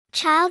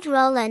Childe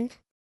Rowland.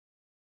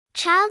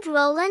 Childe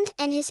Rowland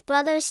and his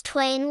brothers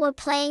twain were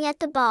playing at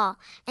the ball,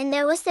 and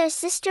there was their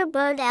sister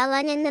bird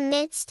Ellen in the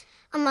midst,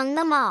 among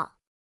them all.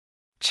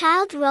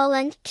 Childe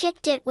Rowland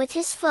kicked it with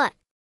his foot,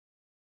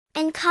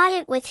 and caught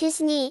it with his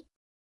knee.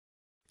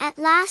 At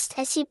last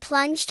as he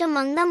plunged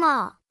among them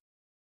all,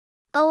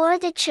 o'er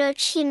the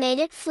church he made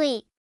it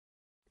flee.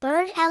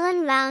 Bird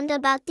Ellen round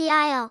about the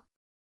aisle,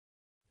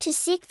 to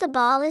seek the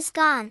ball is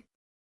gone.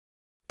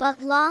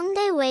 But long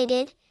they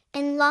waited,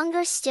 and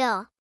longer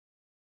still,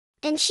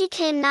 and she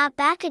came not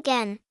back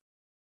again.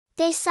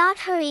 They sought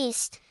her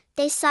east,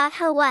 they sought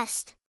her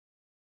west,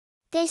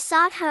 they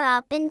sought her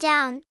up and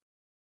down.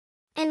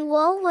 And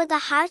woe were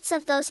the hearts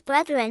of those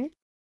brethren,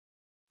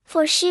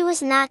 for she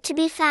was not to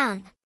be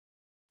found.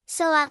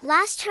 So at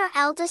last her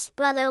eldest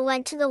brother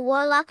went to the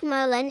warlock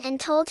Merlin and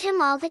told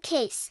him all the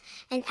case,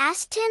 and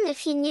asked him if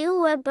he knew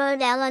where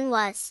bird Ellen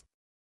was.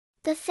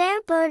 The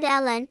fair bird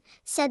Ellen,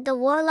 said the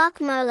warlock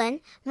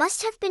Merlin,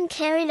 must have been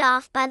carried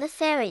off by the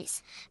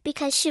fairies,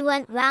 because she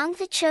went round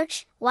the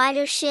church,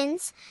 wider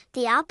shins,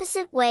 the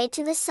opposite way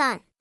to the sun.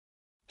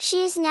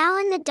 She is now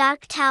in the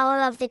dark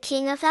tower of the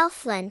king of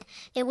Elfland.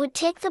 It would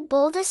take the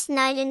boldest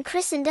knight in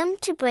Christendom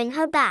to bring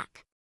her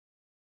back.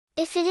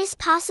 If it is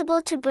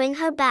possible to bring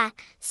her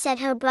back, said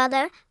her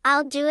brother,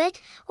 I'll do it,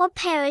 or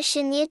perish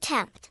in the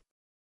attempt.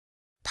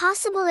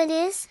 Possible it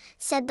is,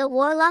 said the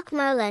warlock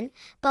Merlin,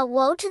 but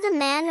woe to the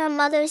man or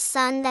mother's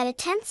son that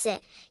attempts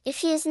it, if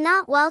he is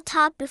not well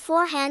taught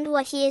beforehand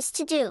what he is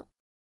to do.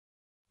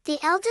 The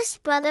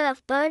eldest brother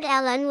of bird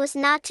Ellen was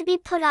not to be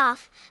put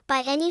off,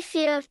 by any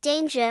fear of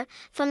danger,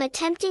 from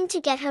attempting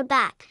to get her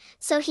back,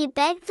 so he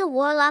begged the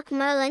warlock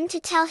Merlin to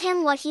tell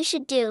him what he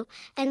should do,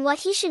 and what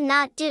he should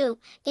not do,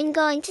 in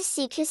going to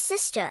seek his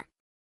sister.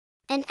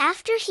 And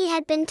after he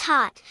had been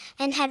taught,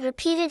 and had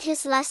repeated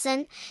his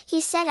lesson,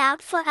 he set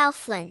out for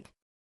Elfland.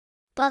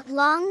 But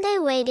long they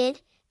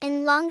waited,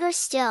 and longer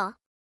still,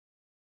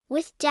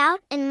 with doubt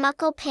and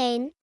muckle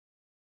pain.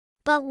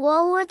 But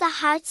woe were the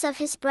hearts of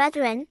his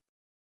brethren,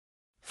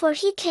 for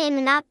he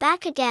came not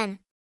back again.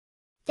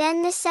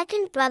 Then the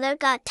second brother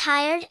got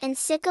tired and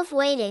sick of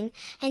waiting,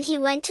 and he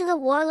went to the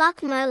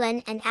warlock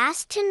Merlin and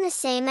asked him the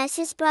same as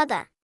his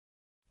brother.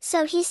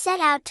 So he set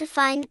out to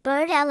find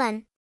bird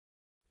Ellen.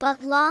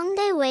 But long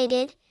they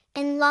waited,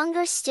 and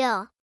longer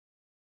still,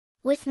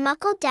 with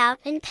muckle doubt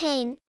and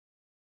pain.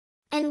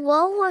 And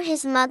woe were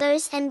his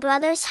mother's and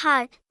brother's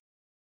heart,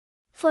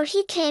 for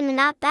he came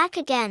not back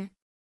again.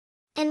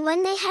 And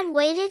when they had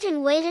waited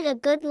and waited a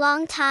good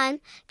long time,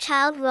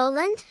 Childe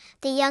Rowland,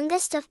 the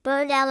youngest of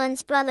bird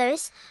Ellen's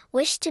brothers,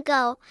 wished to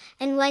go,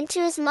 and went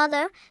to his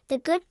mother, the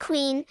good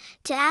queen,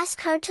 to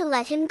ask her to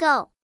let him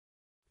go.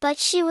 But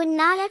she would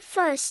not at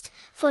first,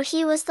 for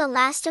he was the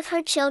last of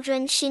her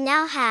children she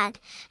now had,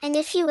 and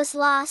if he was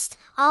lost,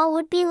 all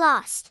would be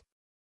lost.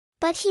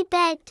 But he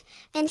begged,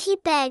 and he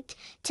begged,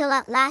 till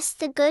at last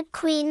the good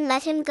queen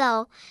let him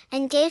go,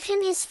 and gave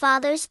him his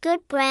father's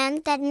good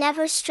brand that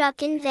never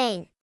struck in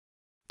vain.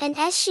 And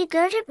as she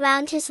girt it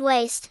round his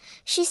waist,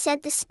 she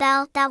said the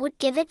spell that would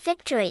give it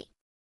victory.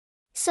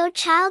 So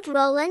Childe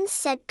Rowland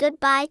said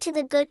good-bye to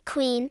the good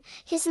queen,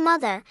 his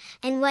mother,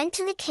 and went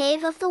to the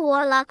cave of the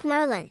warlock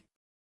Merlin.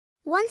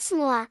 Once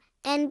more,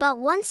 and but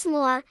once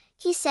more,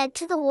 he said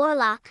to the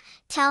warlock,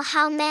 tell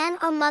how man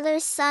or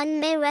mother's son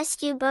may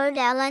rescue bird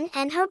Ellen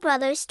and her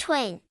brothers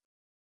twain.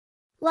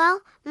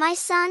 Well, my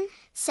son,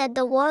 said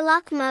the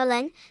warlock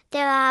Merlin,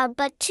 there are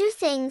but two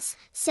things,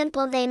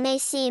 simple they may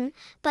seem,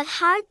 but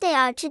hard they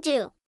are to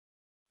do.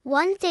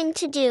 One thing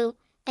to do,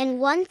 and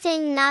one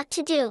thing not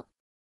to do.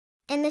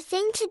 And the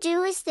thing to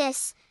do is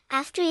this: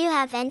 after you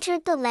have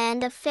entered the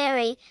land of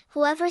Faery,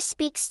 whoever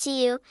speaks to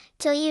you,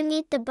 till you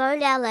meet the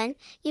bird Ellen,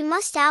 you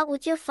must out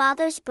with your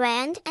father's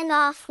brand and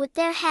off with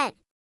their head.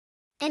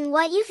 And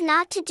what you've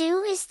not to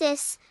do is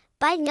this: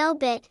 bite no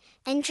bit,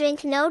 and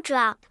drink no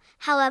drop.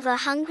 However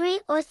hungry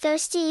or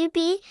thirsty you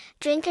be,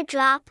 drink a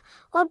drop,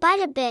 or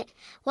bite a bit,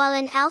 while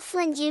in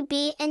Elfland you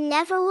be, and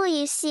never will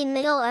you see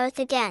Middle-earth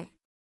again.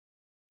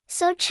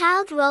 So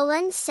Childe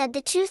Rowland said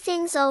the two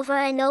things over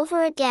and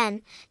over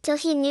again, till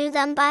he knew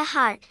them by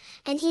heart,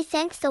 and he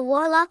thanked the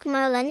warlock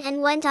Merlin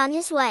and went on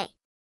his way.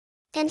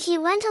 And he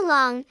went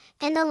along,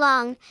 and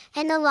along,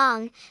 and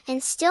along,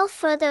 and still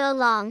further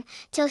along,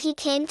 till he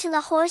came to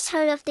the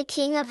horse-herd of the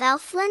king of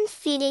Elfland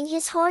feeding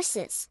his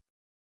horses.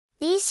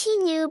 These he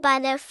knew by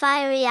their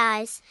fiery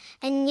eyes,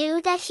 and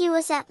knew that he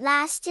was at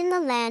last in the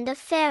land of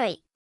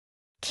Faery.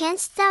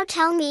 Canst thou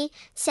tell me,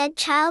 said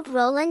Childe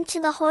Rowland to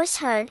the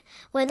horse-herd,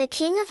 where the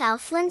king of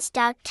Elfland's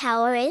dark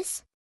tower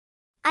is?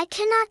 I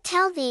cannot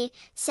tell thee,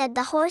 said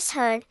the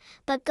horse-herd,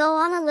 but go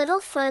on a little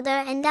further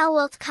and thou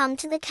wilt come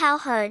to the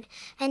cow-herd,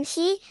 and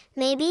he,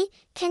 maybe,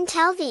 can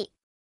tell thee.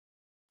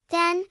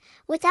 Then,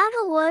 without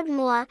a word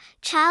more,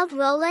 Childe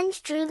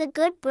Rowland drew the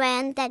good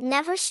brand that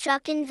never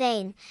struck in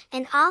vain,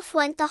 and off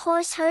went the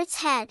horse-herd's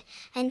head,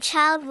 and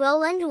Childe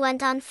Rowland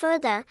went on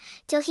further,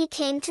 till he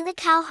came to the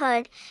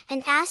cow-herd,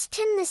 and asked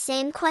him the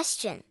same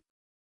question.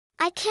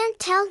 I can't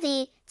tell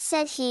thee,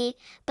 said he,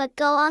 "but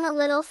go on a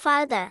little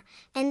farther,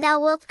 and thou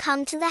wilt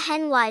come to the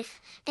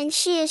henwife, and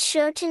she is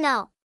sure to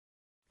know."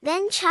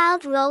 Then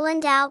Childe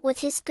Rowland out with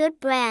his good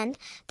brand,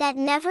 that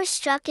never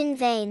struck in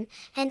vain,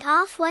 and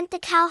off went the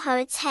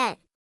cowherd's head.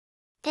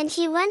 And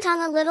he went on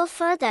a little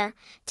further,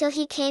 till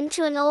he came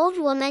to an old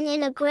woman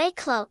in a grey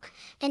cloak,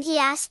 and he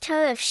asked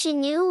her if she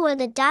knew where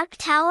the dark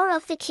tower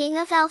of the King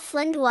of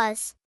Elfland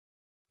was.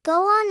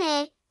 "Go on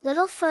a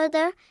little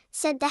further,"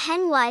 said the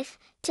henwife,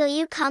 "till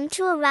you come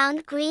to a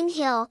round green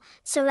hill,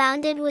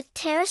 surrounded with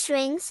terrace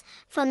rings,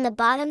 from the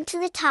bottom to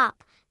the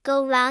top.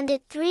 Go round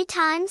it 3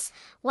 times,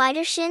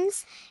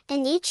 widershins,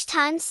 and each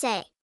time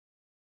say,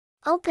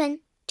 'Open,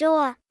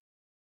 door!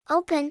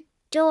 Open,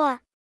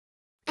 door!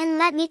 And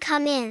let me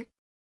come in.'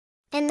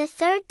 And the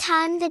 3rd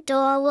time the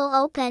door will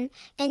open,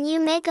 and you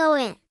may go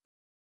in."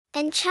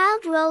 And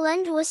Childe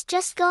Rowland was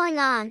just going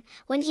on,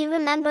 when he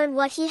remembered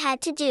what he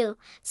had to do,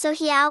 so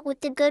he out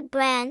with the good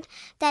brand,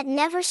 that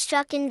never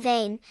struck in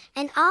vain,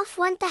 and off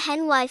went the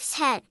henwife's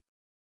head.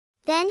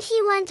 Then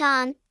he went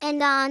on,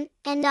 and on,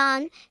 and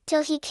on,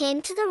 till he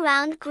came to the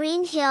round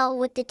green hill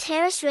with the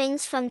terrace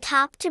rings from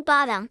top to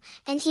bottom,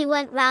 and he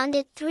went round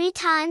it 3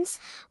 times,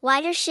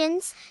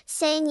 widershins,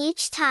 saying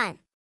each time,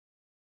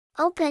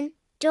 "Open,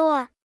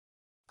 door!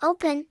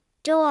 Open,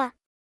 door!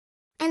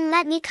 And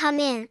let me come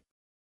in."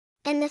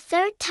 And the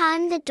 3rd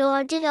time the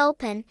door did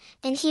open,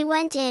 and he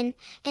went in,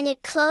 and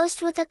it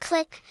closed with a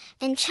click,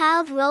 and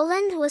Childe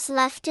Rowland was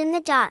left in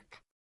the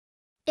dark.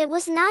 It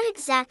was not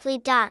exactly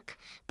dark,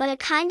 but a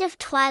kind of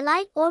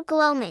twilight or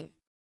gloaming.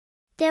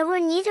 There were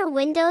neither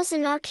windows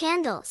nor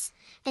candles,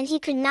 and he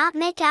could not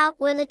make out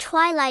where the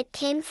twilight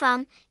came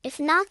from, if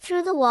not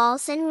through the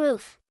walls and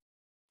roof.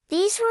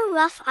 These were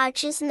rough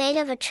arches made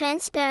of a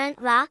transparent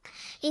rock,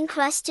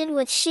 encrusted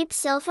with sheep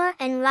silver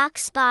and rock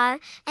spar,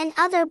 and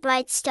other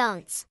bright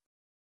stones.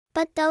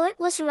 But though it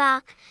was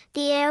rock,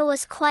 the air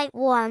was quite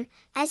warm,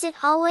 as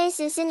it always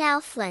is in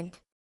Elfland.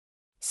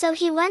 So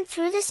he went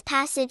through this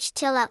passage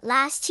till at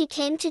last he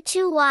came to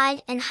 2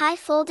 wide and high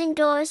folding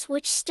doors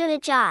which stood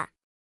ajar.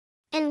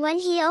 And when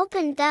he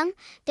opened them,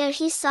 there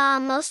he saw a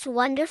most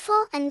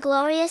wonderful and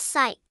glorious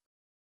sight.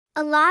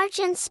 A large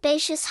and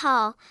spacious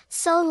hall,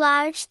 so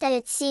large that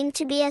it seemed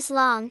to be as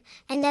long,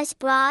 and as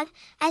broad,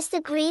 as the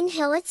green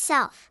hill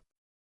itself.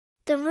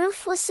 The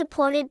roof was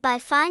supported by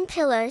fine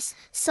pillars,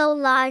 so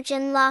large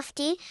and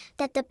lofty,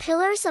 that the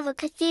pillars of a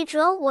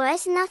cathedral were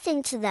as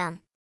nothing to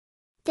them.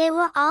 They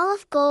were all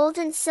of gold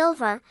and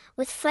silver,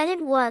 with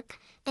fretted work,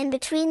 and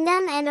between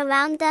them and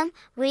around them,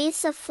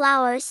 wreaths of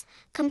flowers,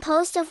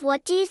 composed of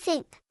what do you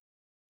think?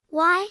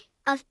 Why,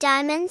 of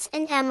diamonds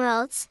and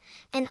emeralds,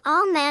 and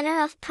all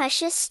manner of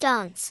precious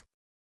stones.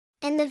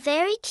 And the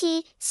very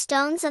key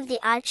stones of the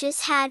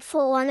arches had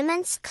for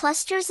ornaments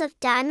clusters of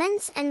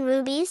diamonds and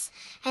rubies,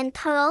 and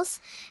pearls,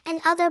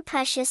 and other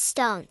precious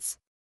stones.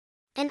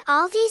 And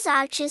all these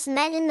arches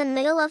met in the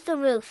middle of the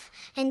roof,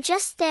 and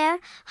just there,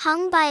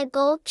 hung by a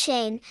gold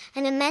chain,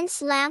 an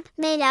immense lamp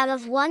made out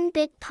of one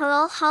big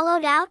pearl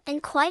hollowed out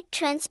and quite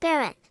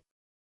transparent.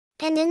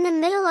 And in the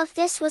middle of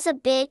this was a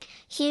big,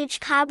 huge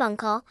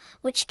carbuncle,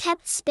 which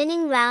kept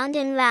spinning round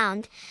and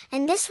round,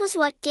 and this was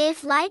what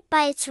gave light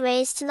by its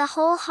rays to the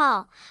whole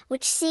hall,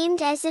 which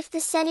seemed as if the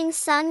setting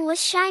sun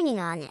was shining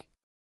on it.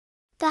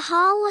 The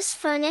hall was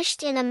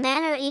furnished in a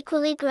manner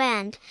equally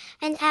grand,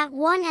 and at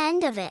one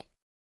end of it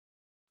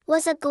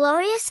was a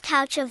glorious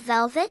couch of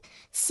velvet,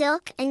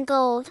 silk, and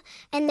gold,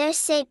 and there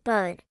sate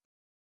Burd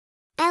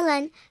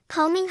Ellen,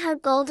 combing her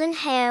golden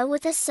hair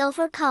with a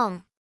silver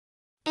comb.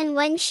 And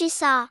when she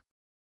saw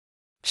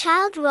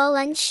Childe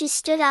Rowland she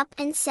stood up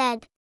and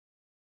said,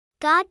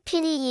 "God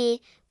pity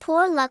ye,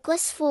 poor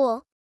luckless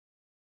fool!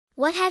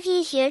 What have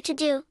ye here to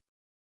do?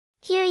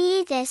 Hear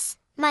ye this,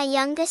 my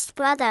youngest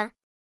brother?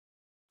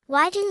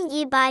 Why didn't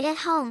ye bide at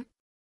home?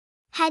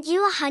 Had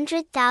you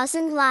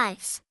 100,000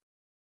 lives,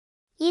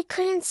 ye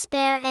couldn't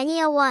spare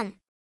any a one.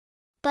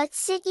 But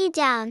sit ye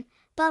down,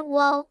 but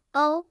woe,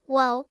 oh,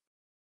 woe,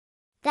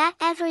 that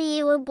ever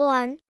ye were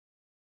born.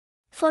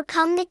 For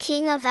come the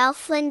King of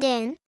Elfland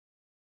in,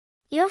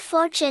 your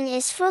fortune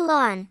is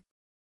forlorn."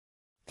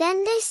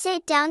 Then they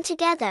sat down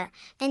together,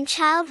 and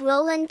Childe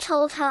Rowland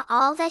told her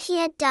all that he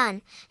had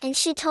done, and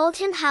she told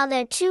him how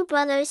their 2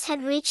 brothers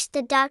had reached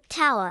the Dark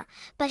Tower,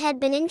 but had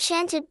been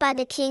enchanted by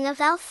the King of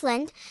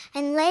Elfland,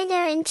 and lay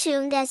there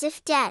entombed as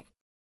if dead.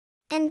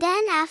 And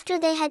then after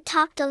they had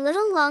talked a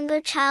little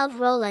longer Childe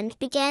Rowland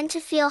began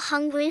to feel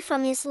hungry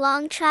from his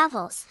long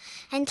travels,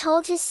 and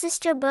told his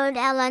sister Burd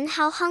Ellen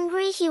how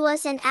hungry he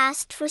was and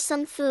asked for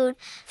some food,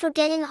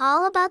 forgetting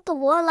all about the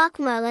warlock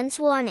Merlin's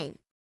warning.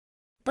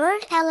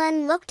 Burd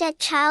Ellen looked at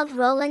Childe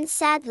Rowland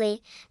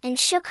sadly, and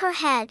shook her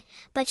head,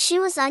 but she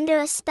was under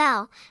a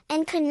spell,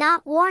 and could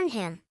not warn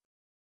him.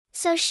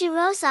 So she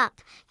rose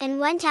up, and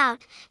went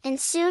out, and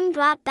soon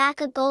brought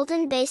back a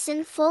golden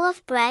basin full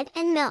of bread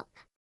and milk.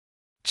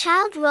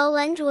 Childe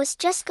Rowland was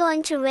just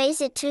going to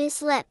raise it to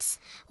his lips,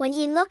 when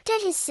he looked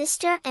at his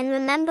sister and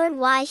remembered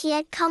why he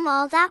had come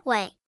all that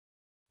way.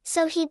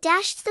 So he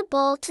dashed the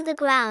bowl to the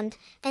ground,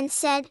 and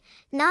said,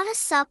 "Not a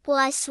sup will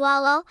I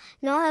swallow,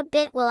 nor a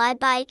bit will I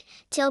bite,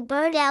 till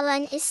Bird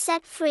Ellen is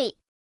set free."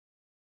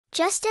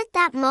 Just at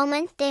that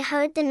moment they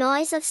heard the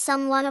noise of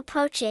someone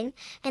approaching,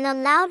 and a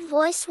loud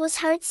voice was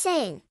heard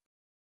saying,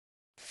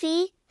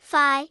 "Fee,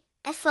 fi,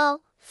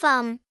 fo,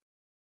 fum.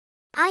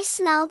 I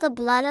smell the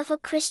blood of a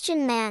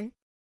Christian man.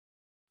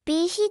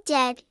 Be he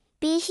dead,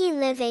 be he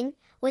living,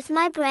 with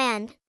my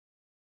brand,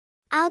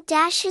 I'll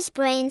dash his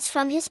brains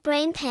from his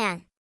brain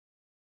pan."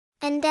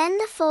 And then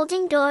the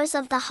folding doors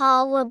of the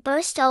hall were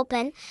burst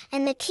open,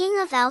 and the King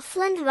of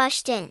Elfland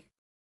rushed in.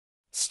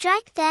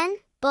 "Strike then,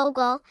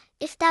 Bogle,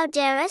 if thou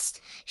darest,"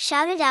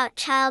 shouted out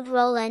Childe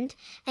Rowland,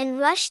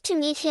 and rushed to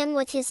meet him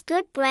with his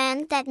good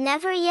brand that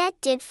never yet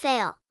did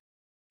fail.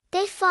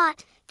 They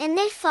fought, and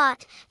they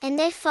fought, and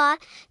they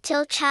fought,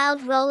 till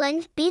Childe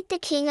Rowland beat the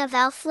King of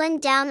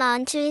Elfland down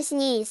onto his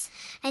knees,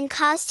 and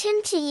caused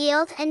him to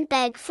yield and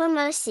beg for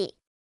mercy.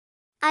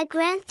 "I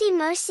grant thee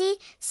mercy,"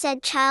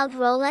 said Childe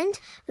Rowland,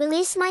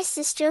 "release my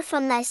sister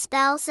from thy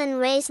spells and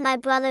raise my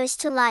brothers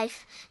to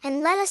life,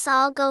 and let us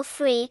all go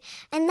free,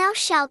 and thou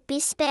shalt be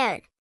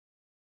spared."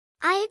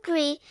 "I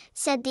agree,"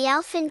 said the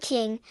Elfin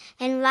King,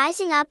 and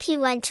rising up he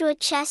went to a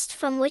chest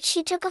from which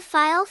he took a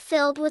phial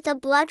filled with a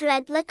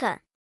blood-red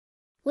liquor.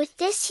 With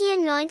this he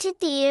anointed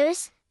the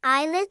ears,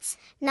 eyelids,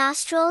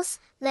 nostrils,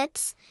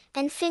 lips,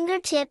 and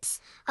finger-tips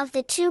of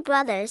the two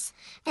brothers,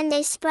 and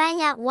they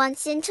sprang at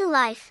once into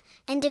life,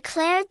 and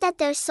declared that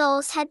their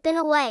souls had been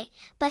away,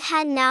 but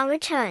had now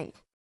returned.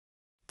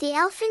 The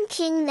Elfin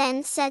King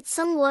then said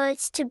some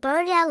words to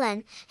Bird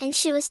Ellen, and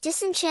she was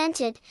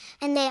disenchanted,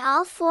 and they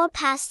all four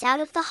passed out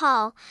of the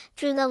hall,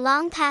 through the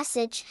long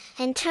passage,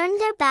 and turned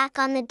their back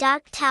on the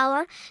dark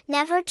tower,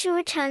 never to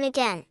return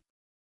again.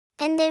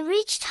 And they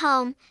reached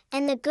home,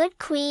 and the good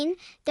Queen,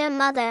 their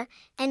mother,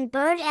 and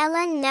Bird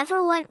Ellen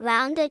never went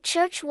round a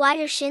church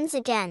wider shins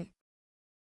again.